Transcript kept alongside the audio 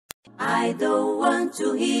I don't want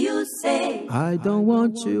to hear you say. I don't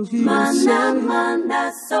want to hear you Mana, say.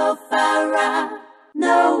 mana, so far.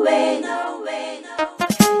 No way, no way, no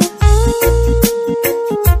way.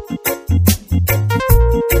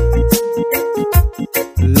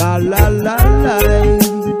 La la la la.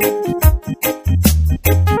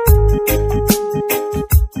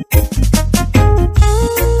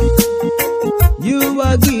 You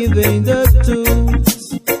are giving the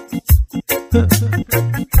tools,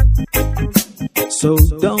 so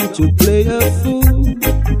don't you play a fool.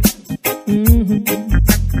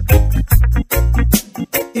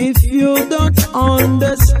 If you don't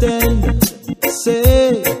understand,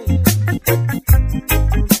 say,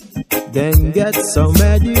 then get some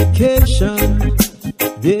education.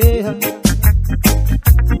 Yeah,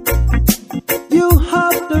 you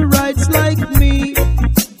have the rights like me,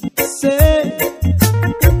 say,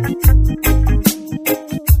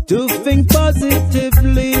 to think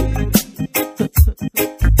positively.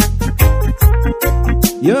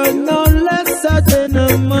 You're no less than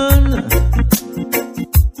a man.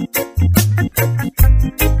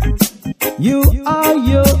 You are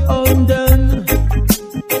your own done.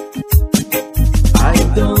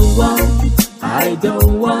 I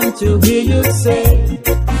don't want to hear you say,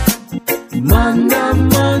 mana,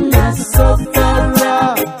 mana, so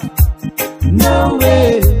far. No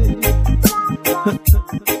way.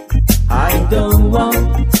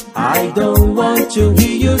 I don't want to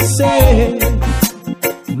hear you say,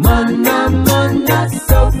 mana, mana,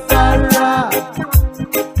 so far.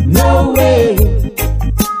 No way.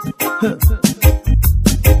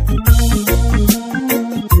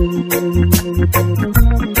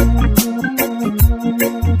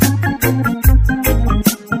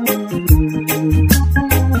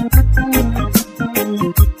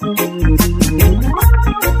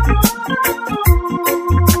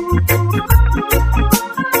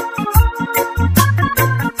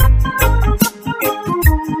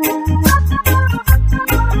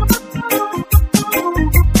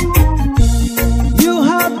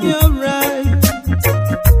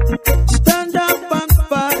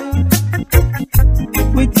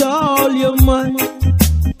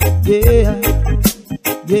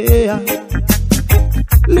 Yeah,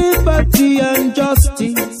 liberty and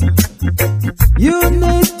justice, you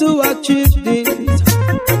need to achieve this.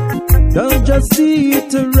 Don't just see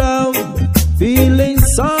it around, feeling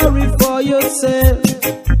sorry for yourself.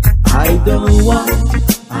 I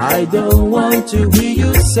don't want to hear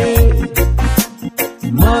you say,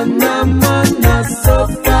 mana, mana, so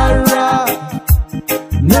far.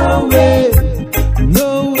 No way,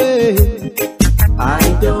 no way.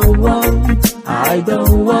 I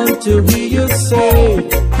don't want to hear you say,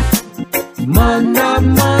 mana,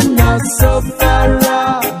 mana, so far.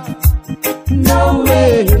 No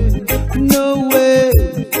way, no way.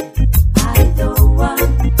 I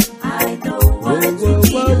don't want to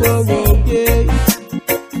hear you say,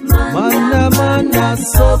 mana, mana,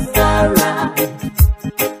 so far.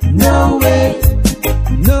 No way,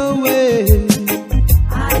 no way.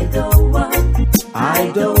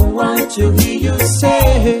 I don't want to hear you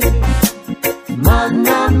say,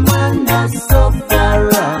 mana, mana, so far.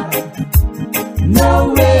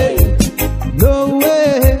 No way, no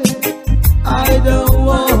way. I don't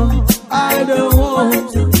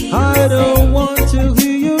want to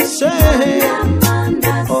hear you say,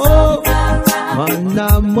 oh,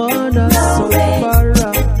 mana, mana, so far.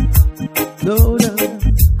 No, no.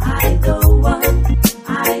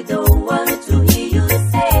 I don't want to hear you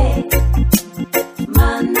say,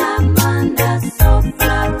 mana, mana, so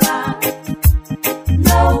far.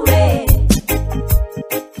 No way.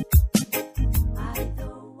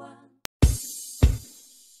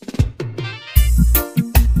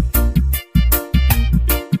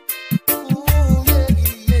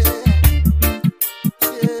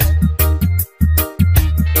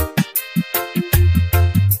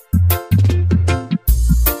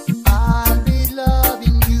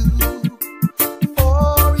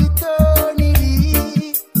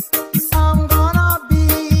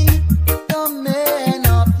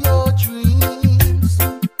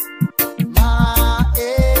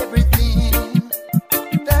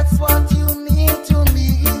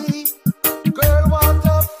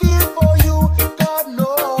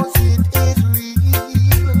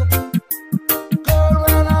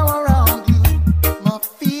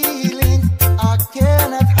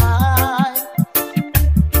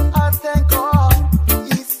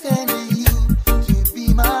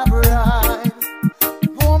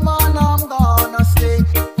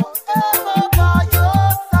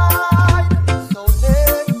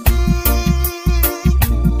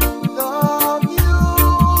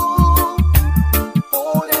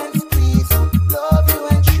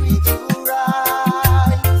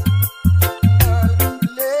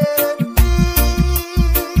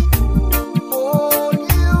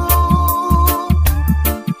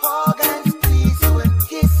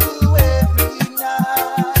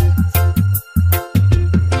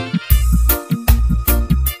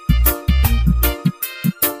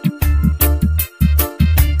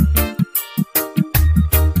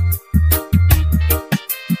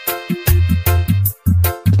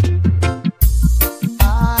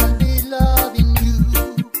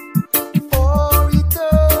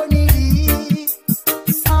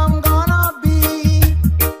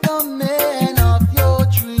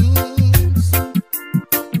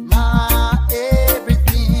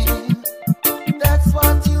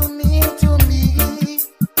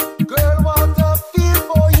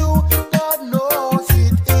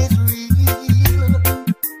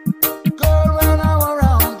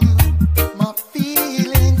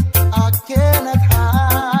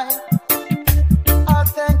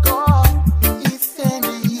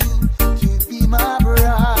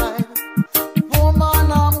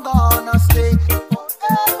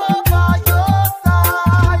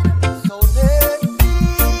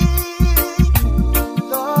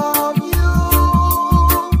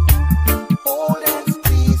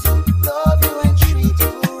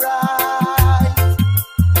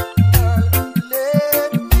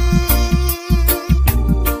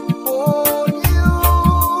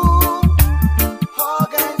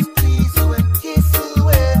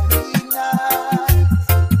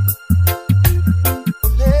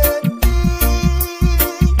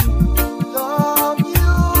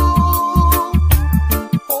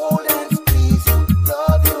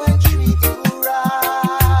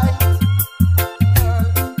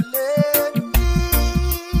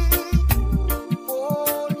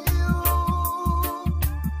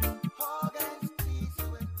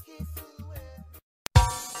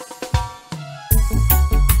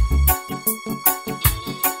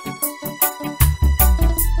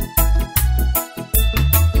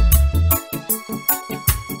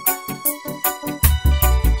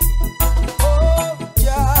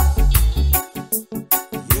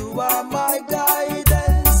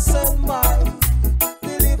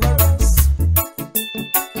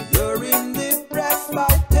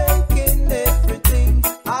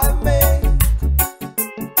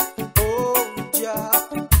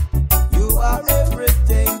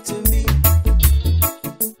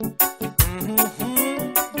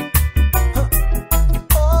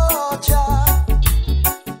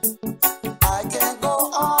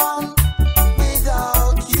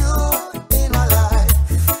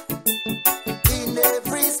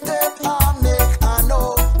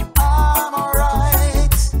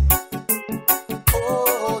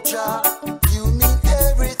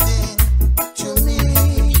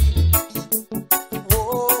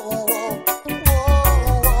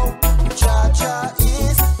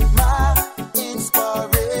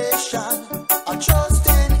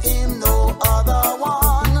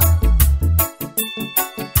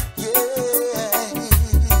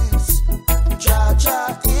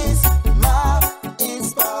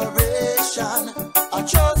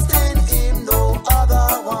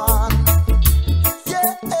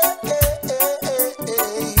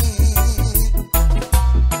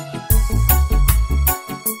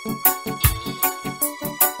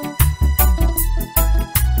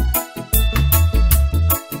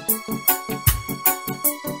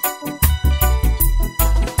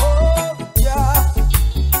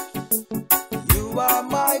 are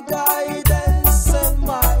my guidance and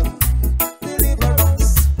my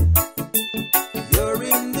deliverance. You're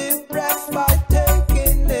in the breath by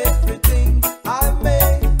taking everything I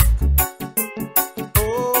make.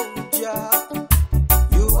 Oh, Jah,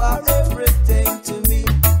 you are everything to me.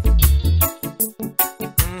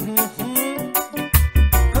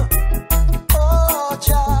 Oh,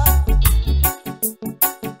 Jah,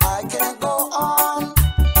 I can't go on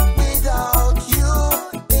without you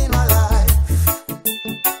in my life.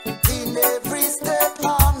 In every step I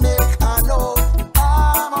make, I know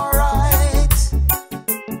I'm alright.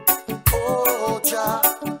 Oh, Jah,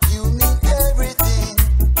 you mean everything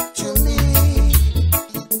to me.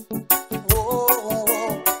 Whoa, whoa,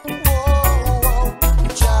 whoa.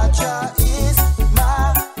 Jah, Jah is my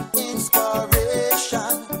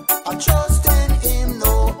inspiration. I trust in him,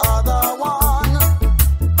 no other one.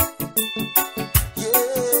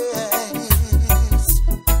 Yes,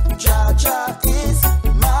 Jah, Jah is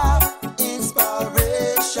my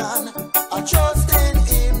inspiration. I trust in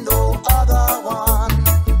him, no other one.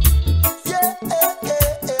 Yeah,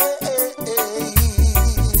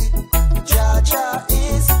 Jah, Jah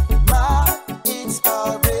is my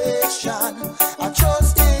inspiration. I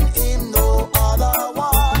trust in him, no other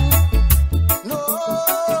one. No,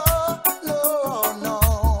 no, no.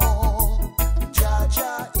 Jah,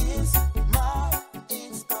 Jah is my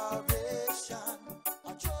inspiration.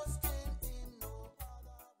 I trust in him, no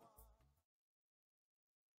other one.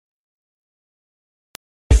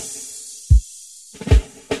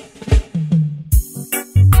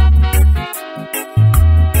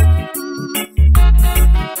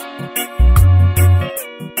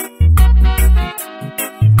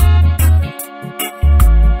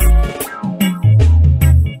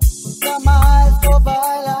 The miles go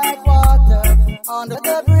by like water under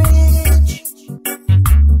the bridge.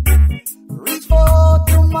 Reach for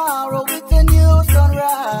tomorrow with a new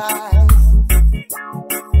sunrise.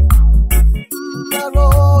 The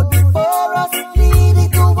road before us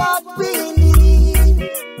leading to what we need.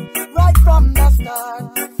 Right from the start,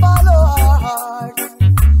 follow our hearts,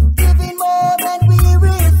 giving more than we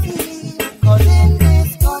receive. 'Cause in this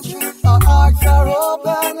country, our hearts are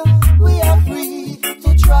open, we are free to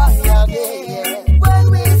try again. When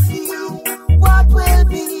we see what will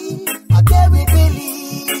be, again we believe.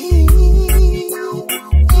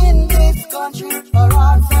 In this country, our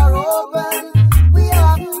hearts are open, we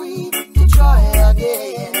are free to try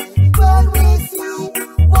again. When we see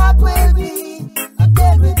what will be,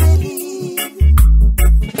 again we believe.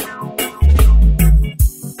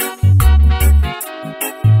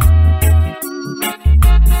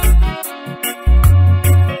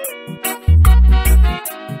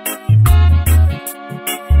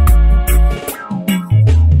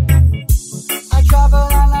 I travel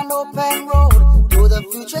on an open road to the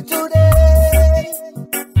future today.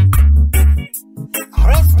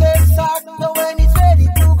 Our escape starts when it's ready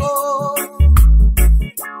to go.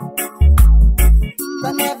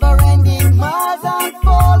 The never-ending miles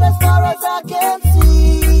unfold as far as I can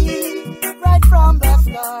see. Right from the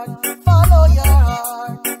start, follow your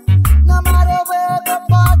heart, no matter where the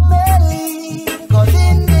path may lead. 'Cause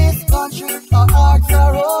in this country, our hearts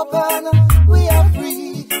are open, we are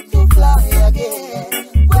free to fly again.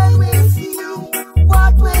 When we see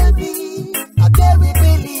what will be, again we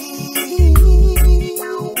believe.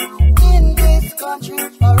 In this country,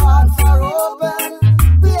 our hearts are open,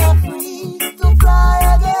 we are free to fly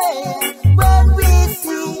again. When we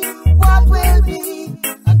see what will be,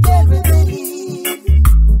 again we believe.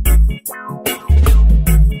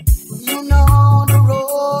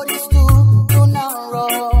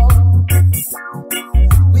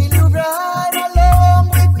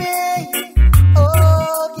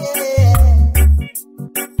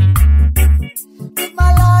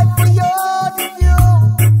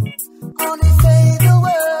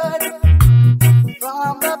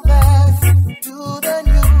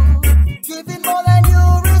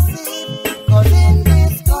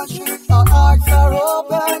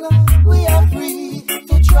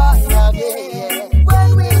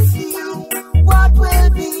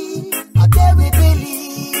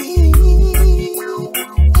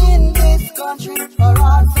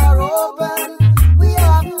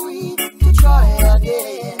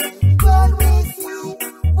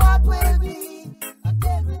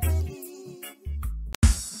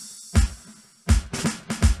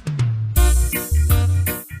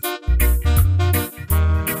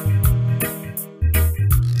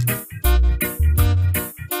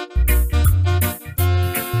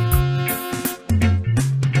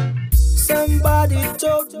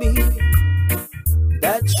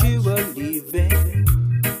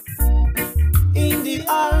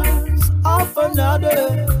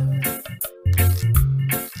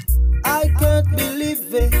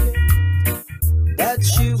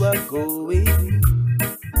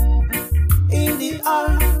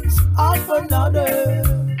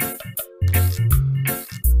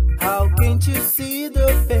 How can't you see the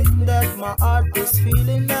pain that my heart is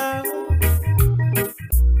feeling now?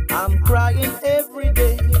 I'm crying every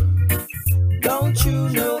day. Don't you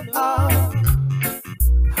know how?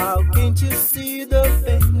 How can't you see the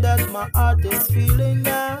pain that my heart is feeling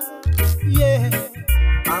now? Yeah,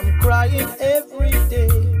 I'm crying every day.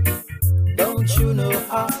 Don't you know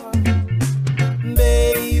how?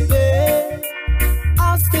 Baby,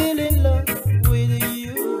 I'm still in love with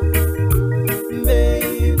you.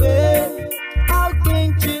 Baby, how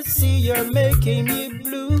can't you see you're making me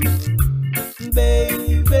blue?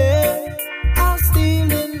 Baby, I'm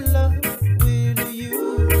still in love with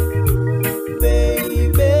you.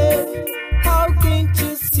 Baby, how can't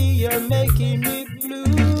you see you're making me blue?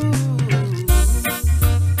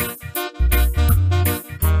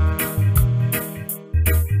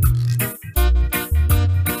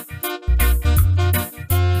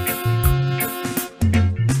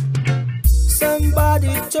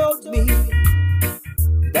 Somebody told me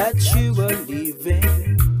that you were leaving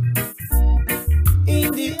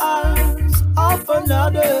in the arms of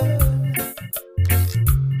another.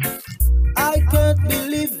 I can't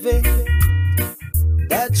believe it,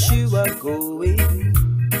 that you are going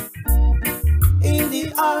in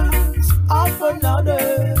the arms of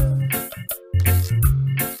another.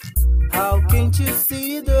 How can't you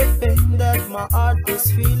see the pain that my heart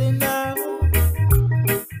is feeling now?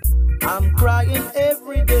 I'm crying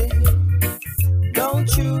every day. Don't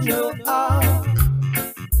you know how?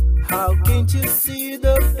 How can't you see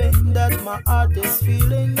the pain that my heart is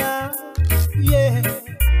feeling now? Yeah,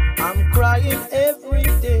 I'm crying every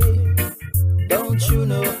day. Don't you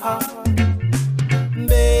know how?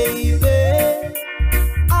 Baby,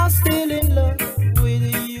 I'm still in love with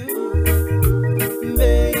you.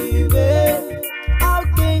 Baby, how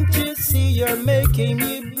can't you see you're making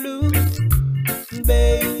me blue?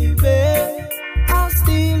 Baby, I'm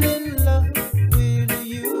still in love with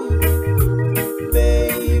you.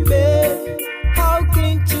 Baby, how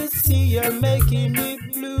can't you see you're making me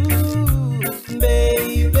blue?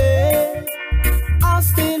 Baby, I'm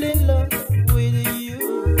still in love with you.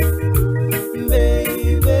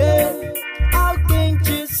 Baby, how can't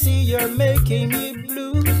you see you're making me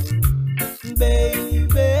blue?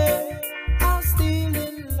 Baby, I'm still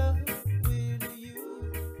in love with you.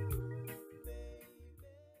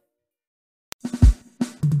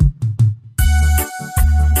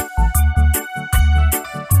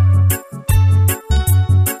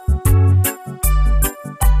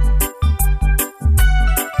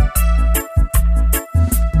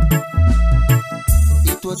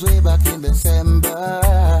 It was way back in December.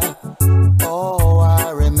 Oh,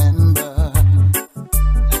 I remember.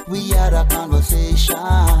 We had a conversation,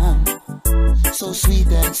 so sweet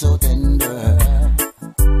and so tender.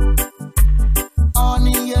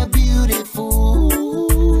 Honey, you're beautiful.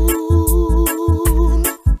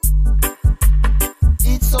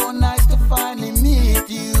 It's so nice to finally meet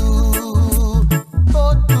you.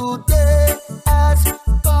 But today has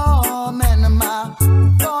come and my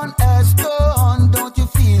fun has gone. Don't you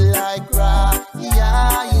feel like cry?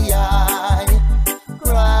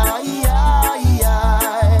 Cry.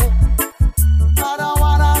 I don't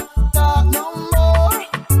wanna talk no more.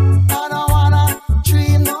 I don't wanna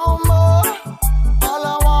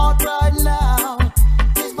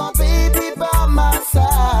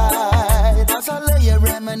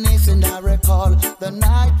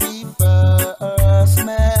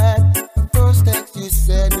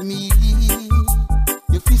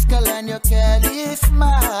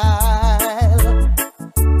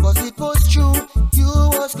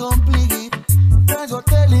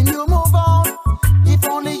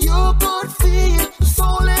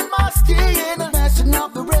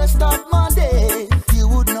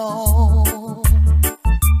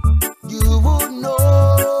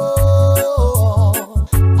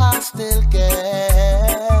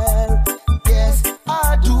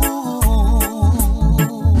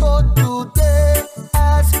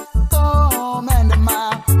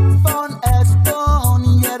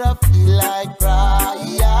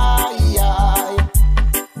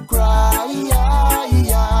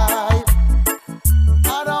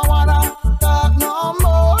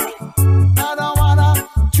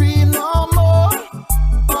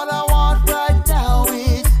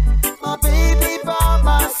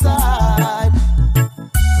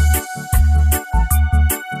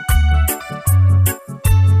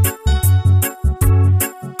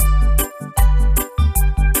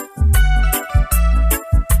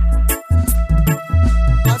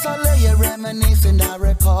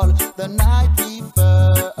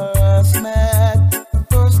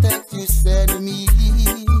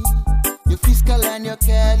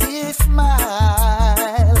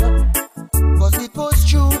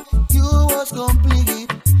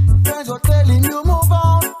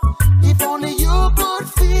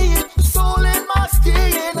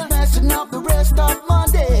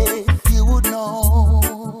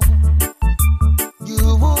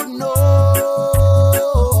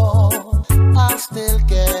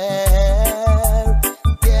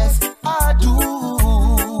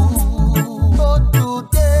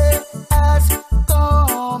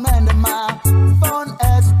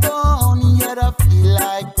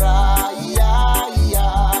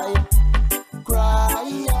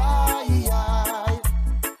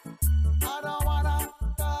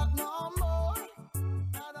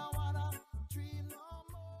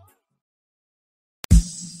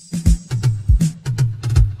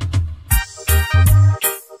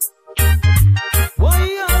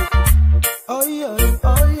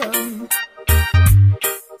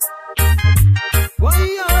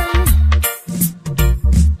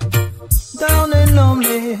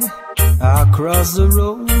Across the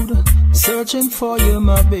road, searching for you,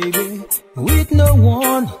 my baby, with no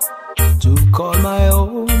one to call my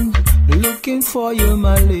own. Looking for you,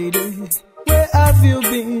 my lady, where have you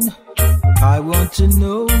been? I want to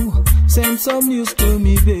know, send some news to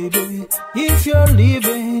me, baby. If you're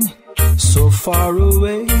leaving so far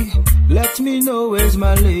away, let me know where's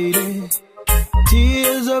my lady.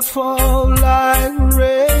 Tears that fall like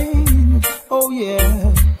rain, oh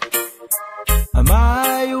yeah. Am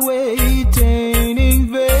I waiting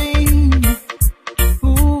in vain?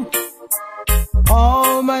 Ooh,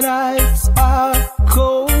 all my nights are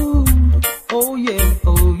cold, oh yeah,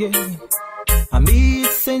 oh yeah. I'm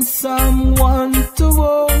missing someone to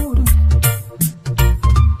hold.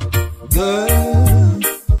 Girl,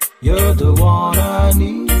 you're the one I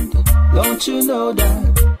need, don't you know that?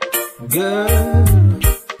 Girl,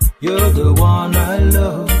 you're the one I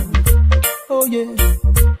love, oh yeah.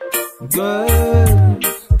 Girl,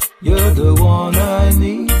 you're the one I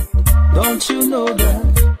need, don't you know that?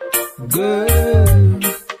 Girl,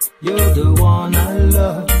 you're the one I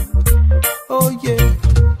love, oh yeah.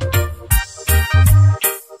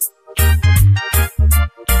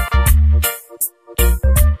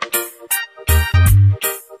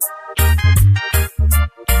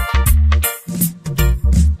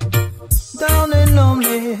 Down and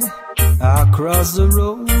lonely, across the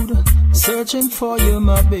road, searching for you,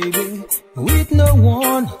 my baby, with no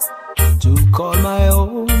one to call my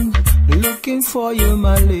own. Looking for you,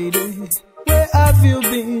 my lady, where have you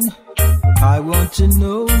been? I want to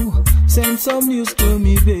know, send some news to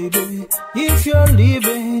me, baby. If you're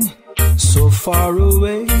leaving so far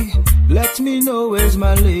away, let me know where's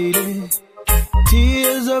my lady.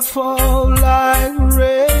 Tears that fall like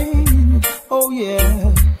rain, oh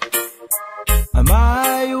yeah. Am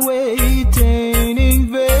I waiting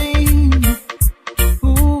in vain?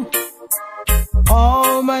 Ooh,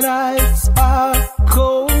 all my nights are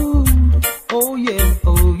cold, oh yeah,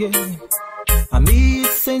 oh yeah. I'm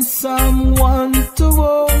missing someone to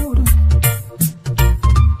hold.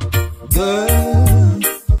 Girl,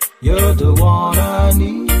 you're the one I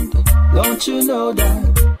need, don't you know that?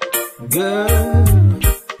 Girl,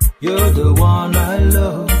 you're the one I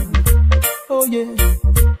love, oh yeah.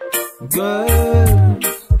 Girl,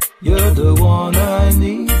 you're the one I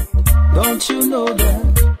need, don't you know that?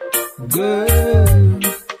 Girl,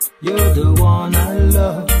 you're the one I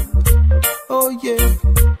love, oh yeah.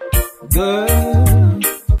 Girl,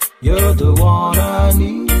 you're the one I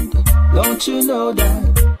need, don't you know that?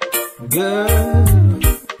 Girl,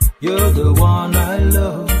 you're the one I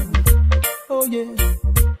love, oh yeah.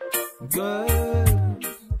 Girl,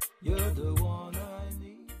 you're the one I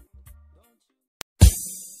need.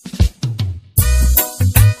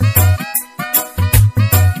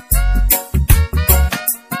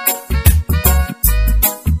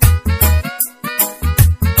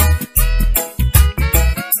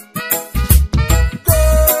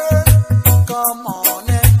 Come on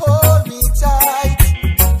and hold me tight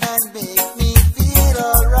and make me feel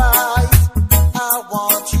alright. I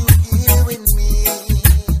want you here with me.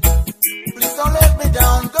 Please don't let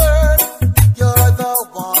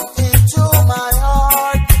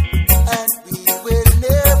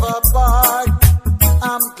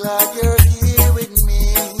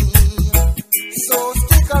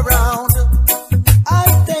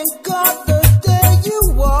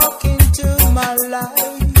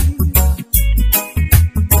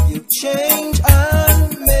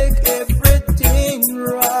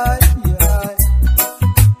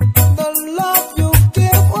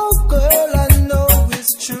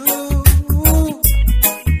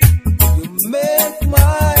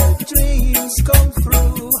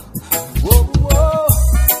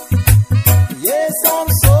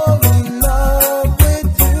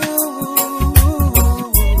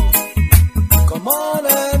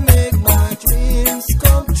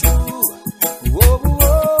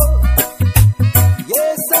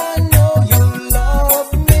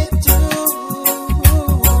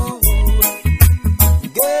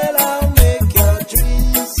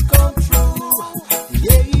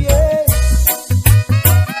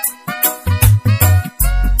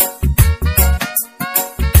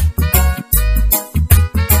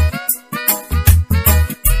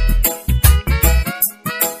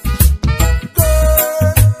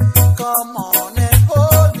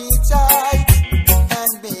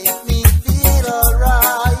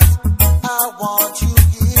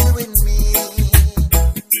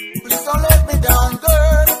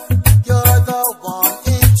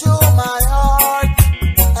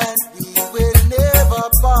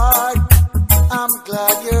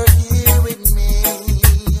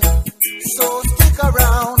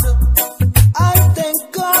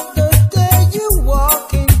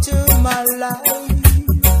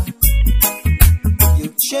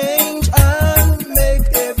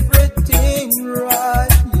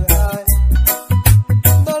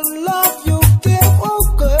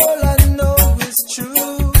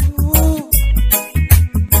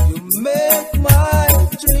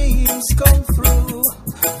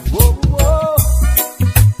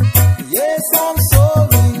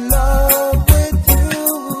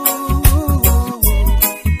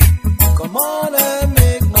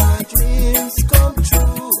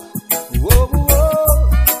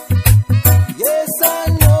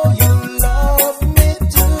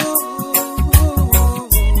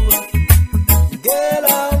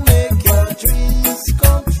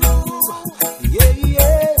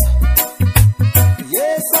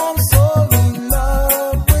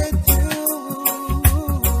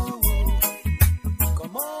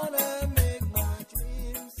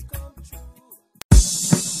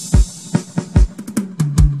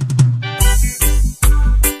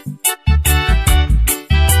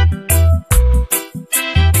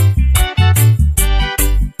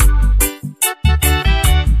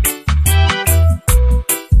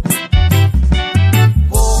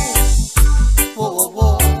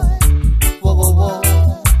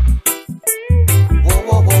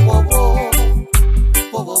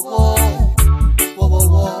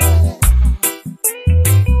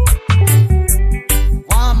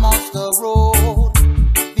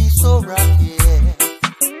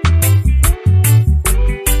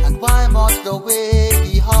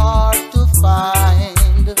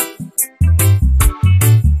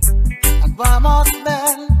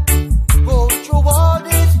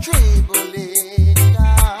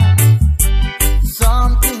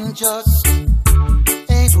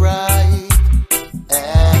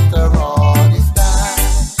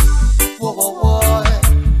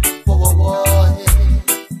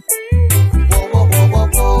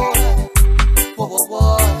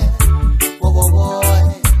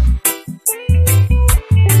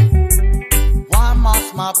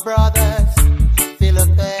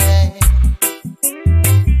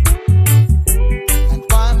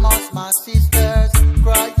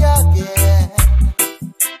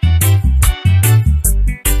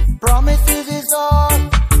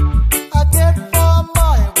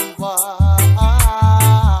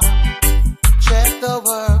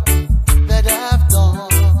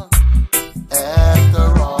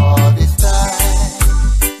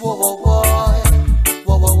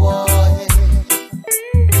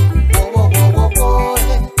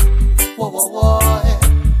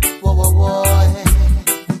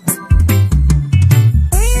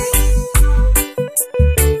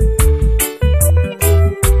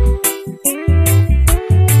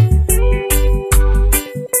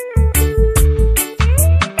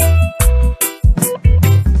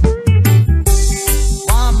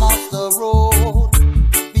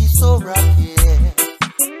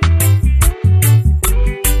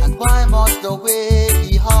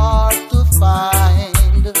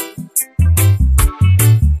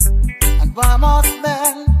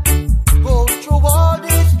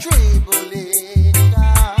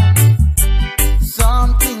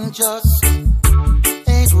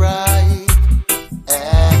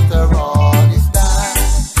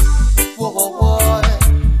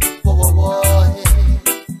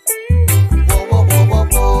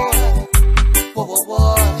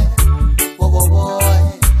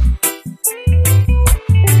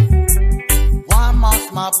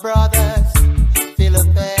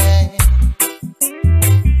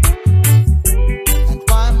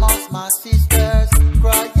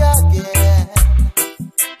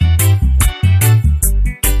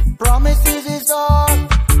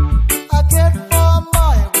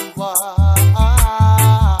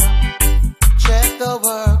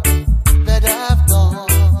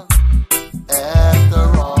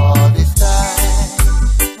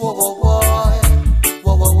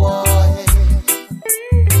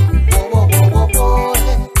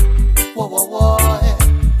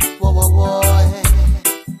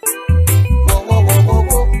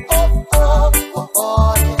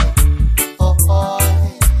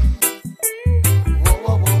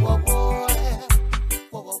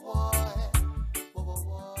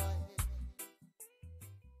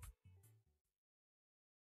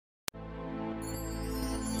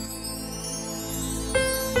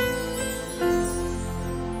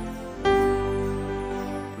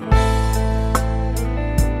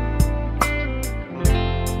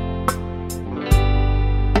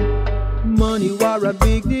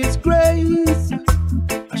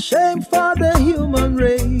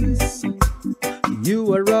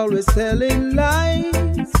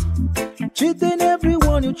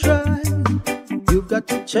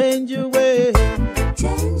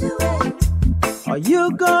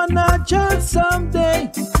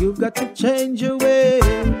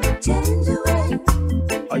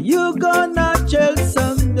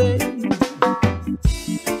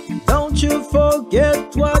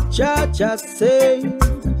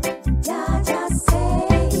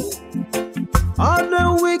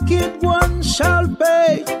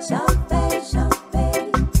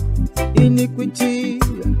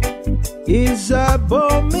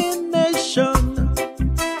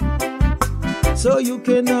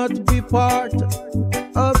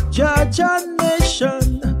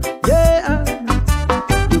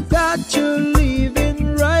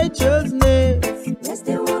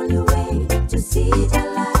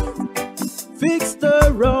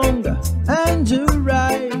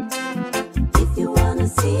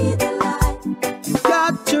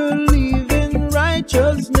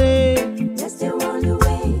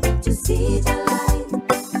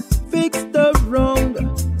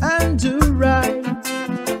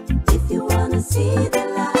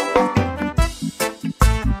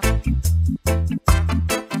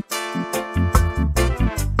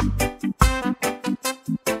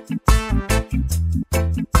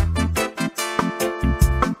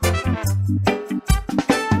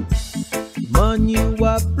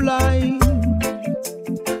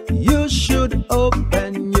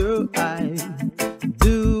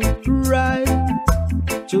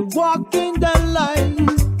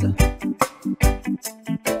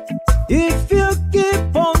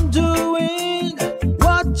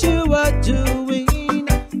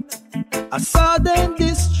A sudden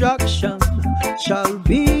destruction shall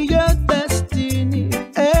be your destiny.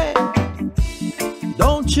 Hey,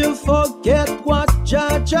 don't you forget what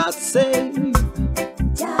Jah say.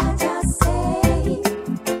 Jah say,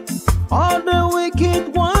 all the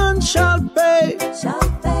wicked ones shall pay. shall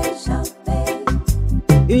pay, shall pay.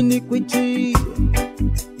 Iniquity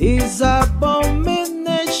is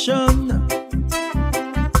abomination,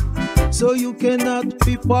 so you cannot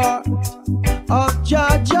be part of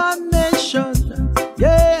Jah nation.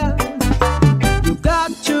 Yeah, you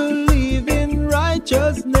got to live in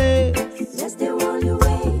righteousness. That's the only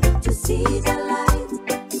way to see the light.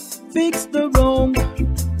 Fix the wrong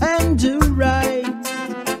and do right.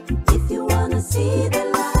 If you wanna see the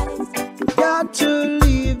light, Got to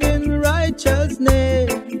live in righteousness.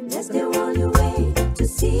 that's the only way to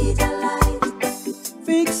see the light.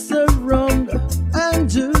 Fix the wrong and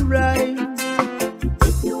do right.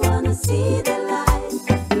 If you wanna see the light,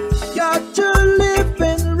 Got to live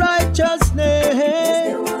in righteousness. that's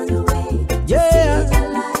the only way to Yeah. see the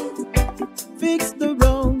light. Fix the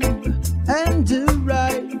wrong and do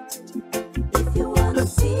right. If you wanna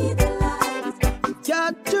see the light,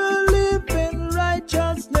 Got to live in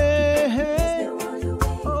righteousness. the only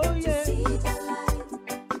way Oh to yeah. see the light.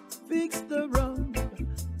 Fix the wrong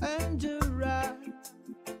and do right.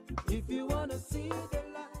 If you wanna see the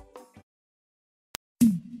light.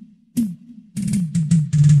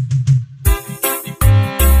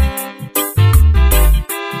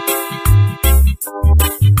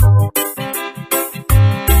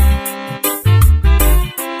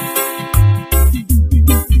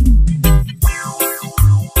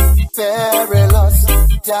 Perilous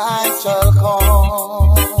time shall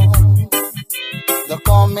come. The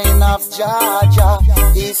coming of Jah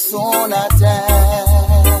is soon at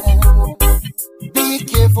hand. Be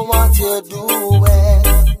careful what you're doing.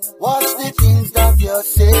 Watch the things that you're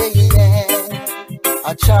saying.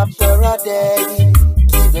 A chapter a day,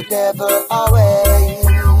 keep the devil away.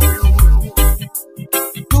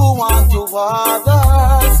 Do unto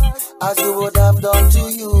others as you would have done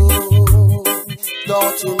to you.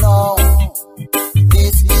 Don't you know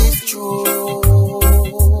this is true?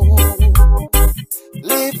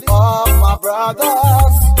 Lift up my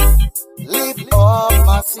brothers, lift up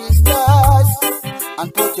my sisters,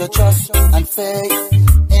 and put your trust and faith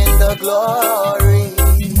in the glory.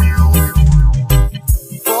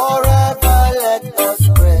 Forever let us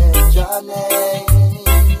praise your name.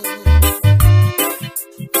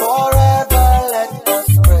 Forever let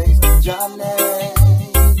us praise your name.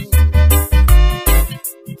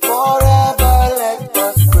 Forever let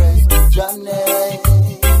us praise your name.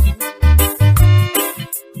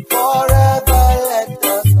 Forever let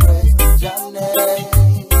us praise your name.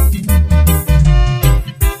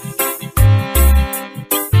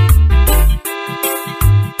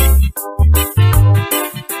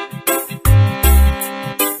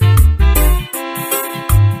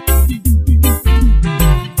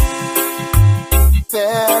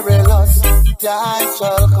 Perilous time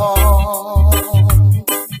shall come.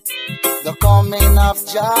 The coming of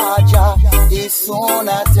Jah is soon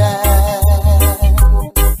at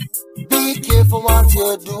hand. Be careful what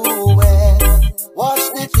you're doing. Watch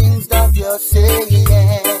the things that you're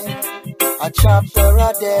saying. A chapter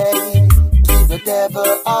a day, keep the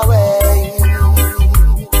devil away.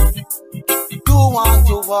 Do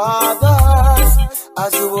unto others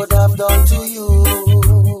as you would have done to you.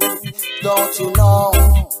 Don't you know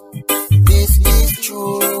this is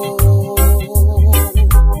true?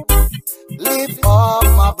 Lift up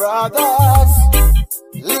my brothers,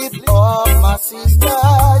 lift up my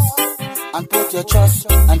sisters, and put your trust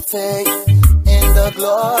and faith in the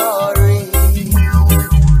glory.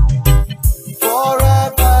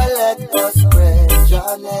 Forever let us praise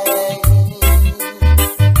your name.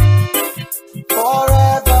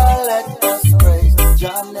 Forever let us praise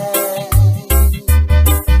your name.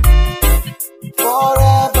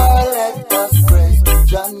 Forever let us praise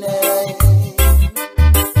your name.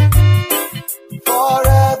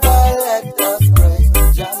 Forever let us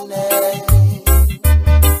praise your name.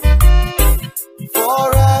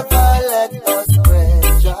 Forever let us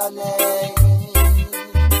praise your name.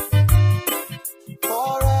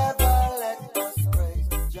 Forever let us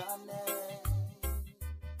praise your name.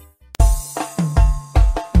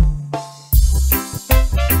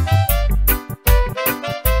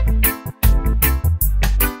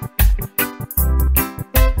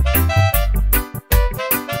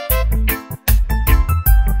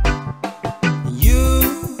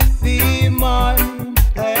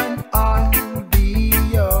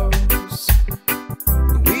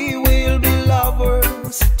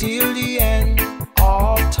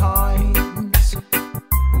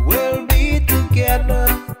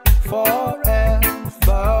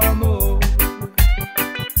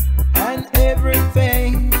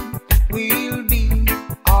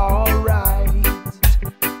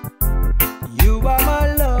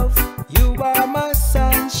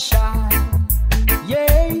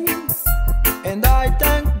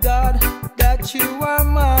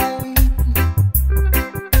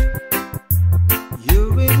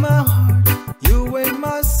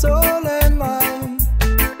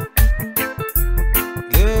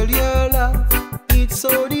 love, it's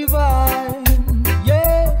so divine.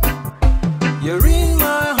 Yeah, you're in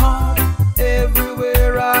my heart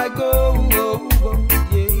everywhere I go.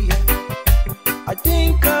 Yeah, yeah. I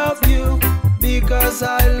think of you because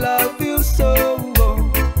I love you so.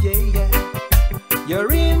 Yeah, yeah.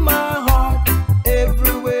 You're in my heart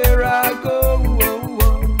everywhere I go.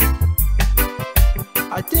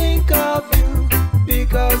 I think of you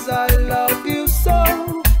because I love you so.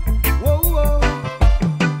 Whoa, whoa.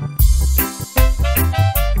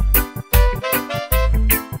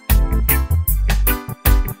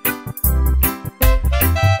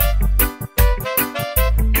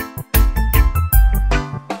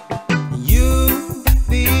 You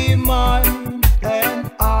be mine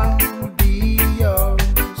and I'll be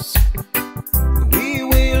yours. We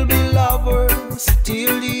will be lovers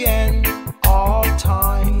till the end of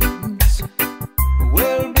times.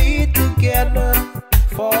 We'll be together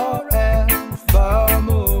forevermore,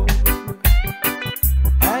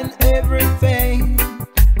 and everything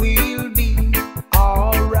will be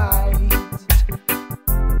alright.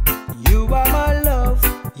 You are my love,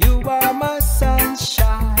 you are my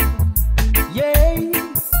sunshine, yeah.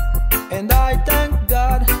 And I thank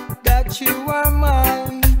God that you are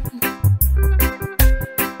mine.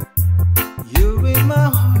 You in my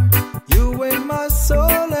heart, you in my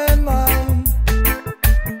soul and mind.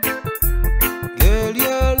 Girl,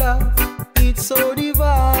 your love, it's so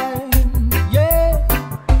divine. Yeah,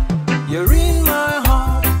 you're in my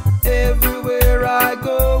heart everywhere I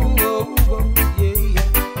go. Yeah,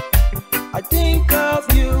 yeah. I think of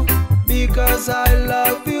you because I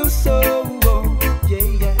love you so. Yeah,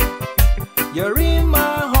 yeah. You're in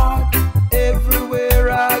my heart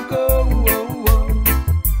everywhere I go.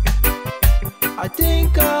 I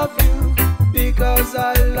think of you because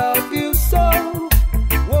I love you so.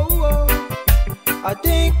 Whoa, whoa. I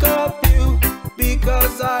think of you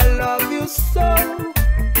because I love you so.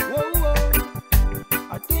 Whoa, whoa.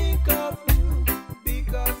 I think of you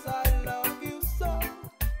because I love you so.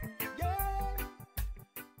 Yeah.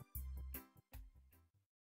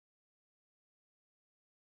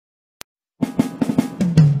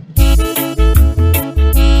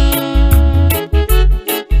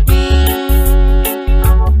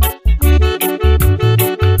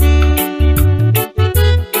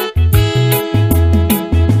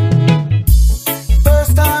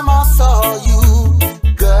 First time I saw you,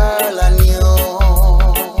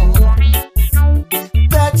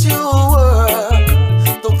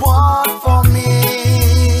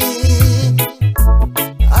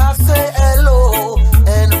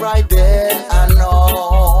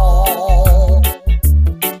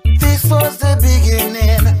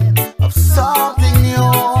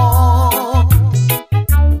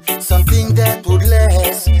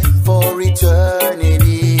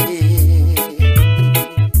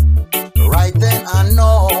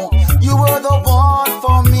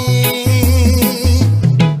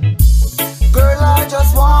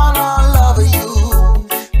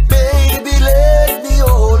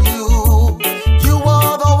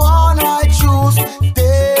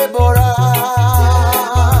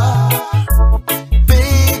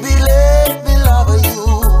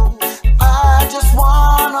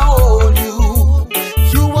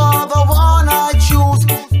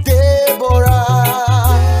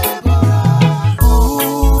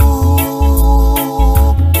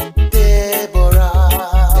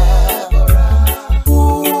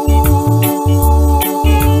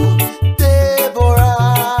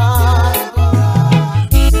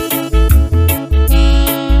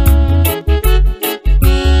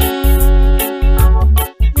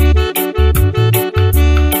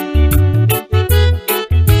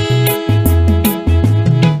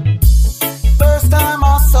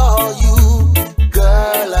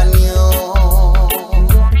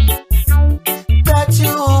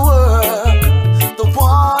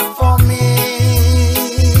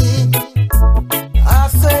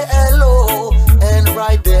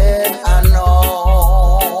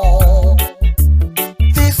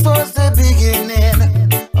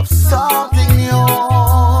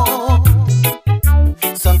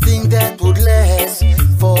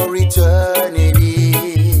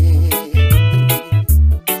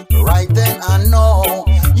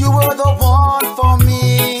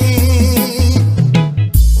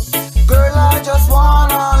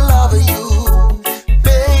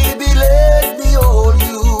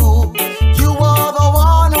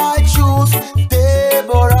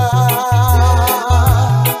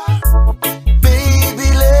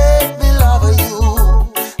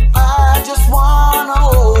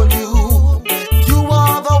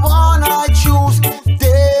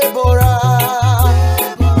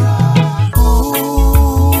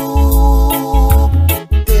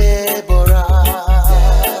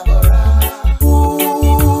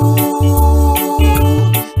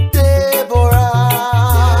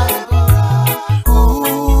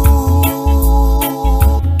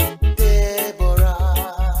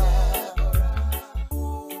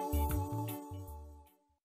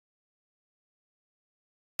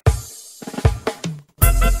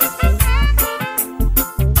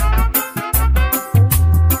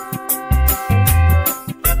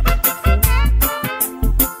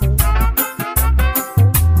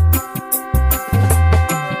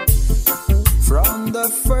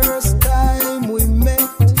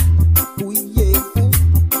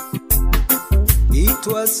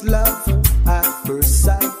 was love at first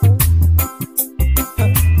sight.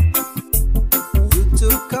 You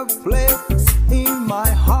took a place in my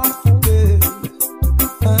heart, girl,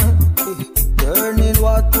 turning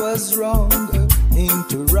what was wrong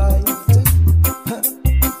into right.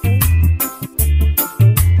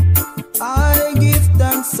 I give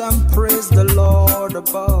thanks and praise the Lord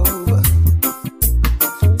above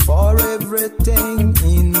for everything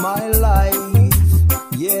in my life.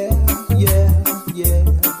 Yeah, yeah, yeah.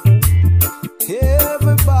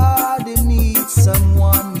 Everybody needs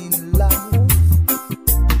someone in life.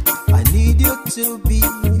 I need you to be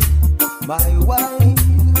my wife,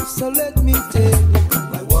 so let me tell you,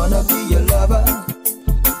 I wanna be your lover.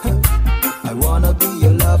 I wanna be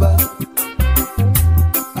your lover.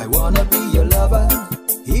 I wanna be your lover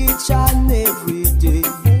each and every day.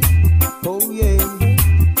 Oh yeah,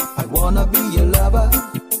 I wanna be your lover.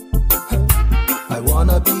 I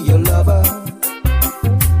wanna be your lover.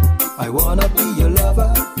 I wanna be your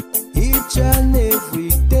lover each and every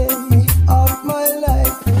day of my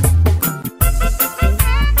life.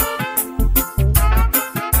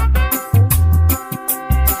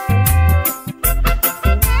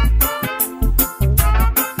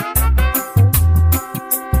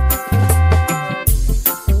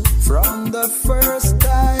 From the first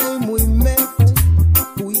time we met,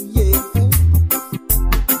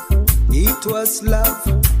 it was love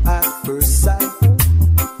at first sight.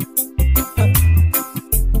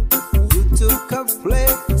 You took a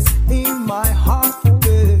place in my heart,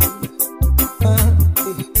 girl,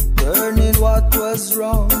 turning what was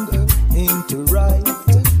wrong into right.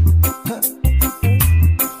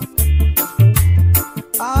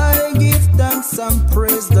 I give thanks and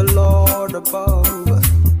praise the Lord above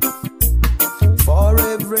for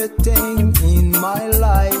everything in my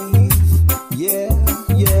life. Yeah,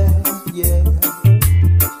 yeah, yeah.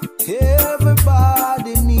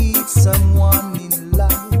 Everybody needs someone in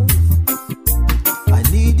life. I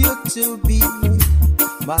need you to be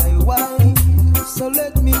my wife, so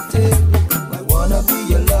let me tell you, I wanna be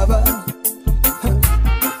your lover.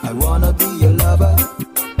 I wanna be your lover.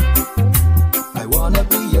 I wanna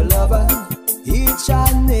be your lover each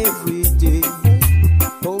and every day.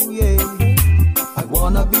 Oh yeah, I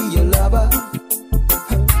wanna be your lover.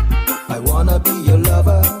 I wanna be your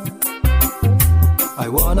lover. I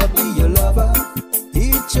wanna be your lover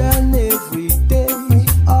each and every day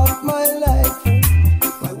of my life.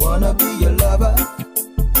 I wanna be your lover.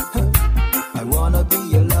 I wanna be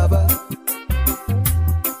your lover.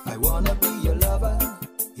 I wanna be your lover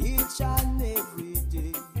each and every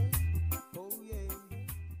day. Oh yeah.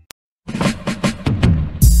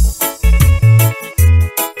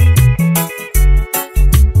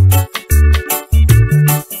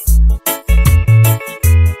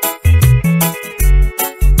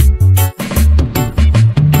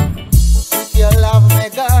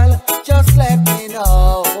 Just let me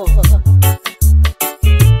know.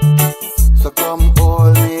 So come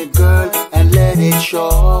hold me, girl, and let it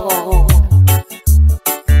show.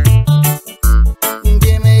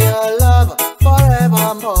 Give me your love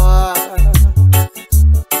forevermore,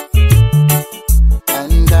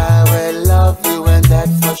 and I will love you, and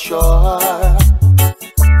that's for sure.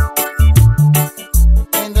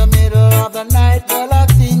 In the middle of the night, girl, I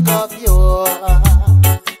think of you.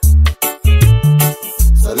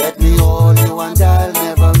 So let me hold you and I'll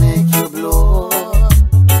never make you blue.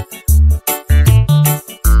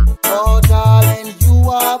 Oh darling, you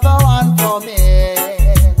are the one for me.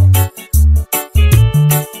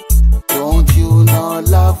 Don't you know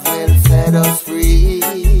love will set us free?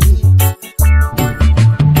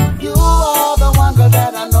 You are the one girl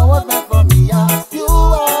that I know was meant for me. You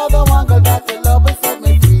are the one girl that your love will set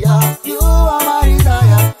me free. You are my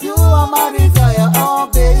desire, you are my desire, oh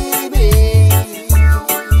baby.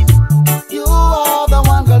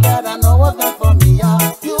 That I know was meant for me,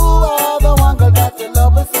 you are the one girl that your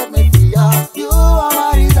love will set me free. You are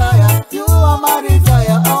my desire, you are my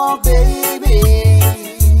desire, oh baby.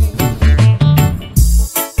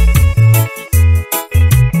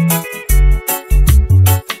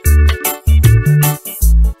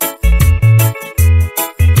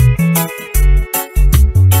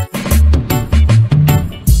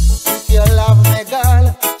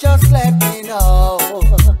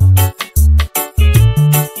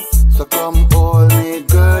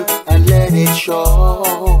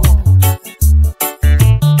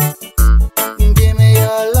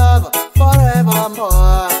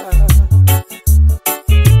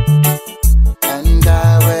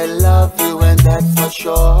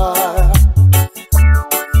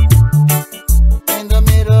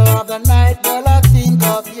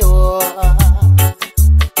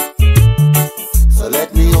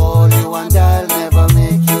 call you and I'll never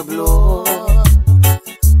make you blow.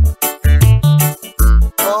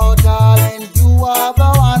 Oh darling, you are the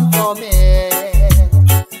one for me.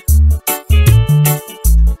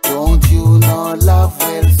 Don't you know love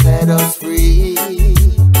will set us free?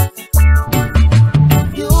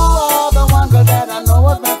 You are the one girl that I know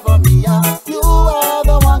was meant for me. You are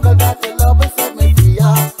the one girl that your love will set me free.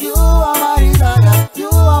 You are my desire, you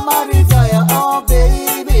are my desire, oh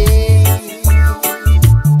baby.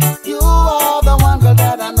 You are the one girl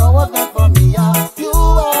that I know was meant for me. You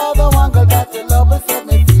are the one girl that your love will set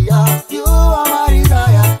me free. You are my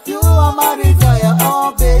desire, you are my desire,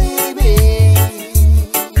 oh baby.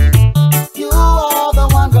 You are the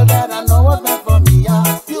one girl that I know was meant for me.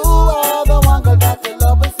 You are the one girl that your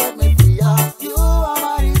love will set me free. You are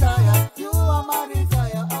my desire, you are my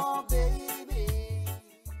desire, oh baby.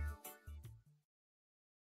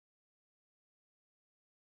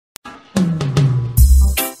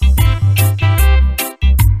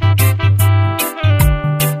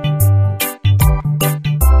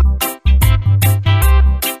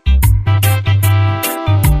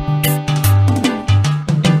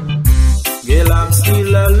 Girl, I'm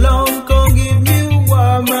still alone, come give me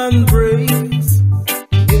warm embrace.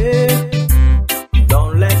 Yeah,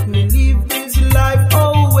 don't let me leave this life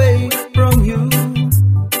away from you.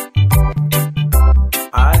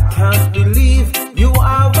 I can't believe you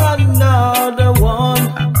have another one.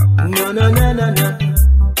 No, no, no, no, no.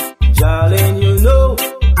 Darling, you know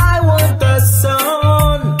I want a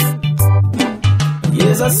son.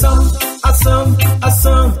 Yes, a son, a son, a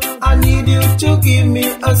son. I need you to give me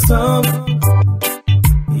a son.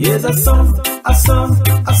 Yes, a son, a son,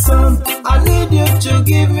 a son. I need you to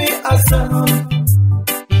give me a son.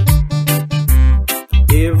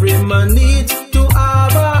 Every man needs to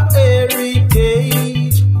have a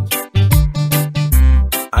heritage.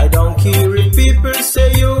 I don't care if people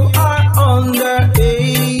say you are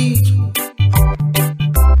underage.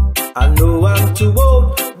 I know I'm too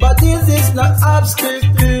old, but this is not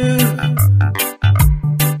obstacle.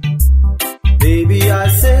 Baby, I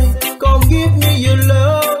say, come give me your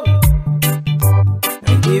love.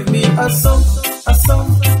 And give me a son, a son,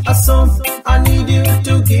 a son. I need you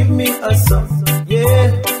to give me a son.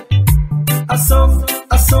 Yeah. A son,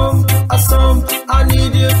 a son, a son. I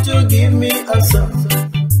need you to give me a son.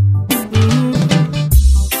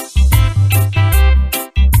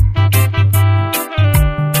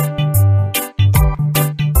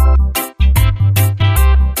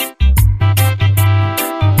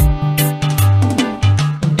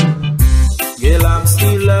 Girl, I'm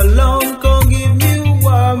still alone, come give me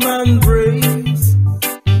warm embrace.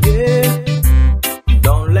 Yeah,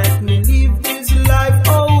 don't let me leave this life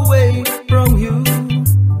away from you.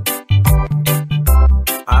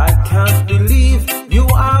 I can't believe you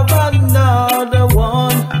have another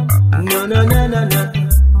one. No, no, no, no, no.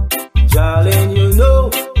 Darling, you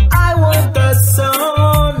know I want a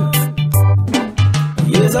son.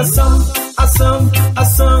 Yes, a son, a son, a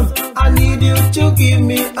son. I need you to give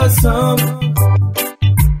me a son.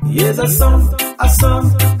 Yes, a son, a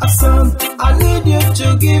son, a son. I need you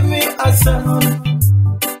to give me a son.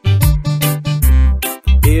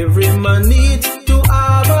 Every man needs to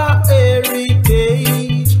have a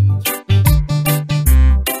heritage.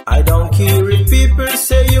 I don't care if people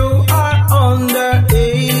say you are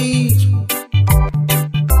underage.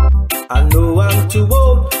 I know I'm too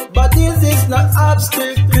old, but this is not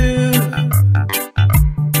obstacle.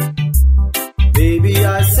 Baby,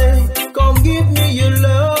 I say, come give me your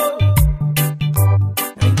love.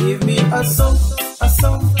 And give me a son, a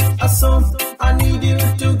son, a son. I need you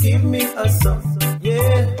to give me a son.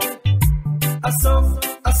 Yeah. A son,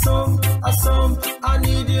 a son, a son. I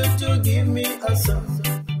need you to give me a son.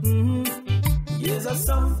 Yes, a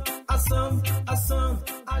son, a son, a son.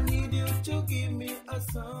 I need you to give me a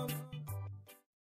son.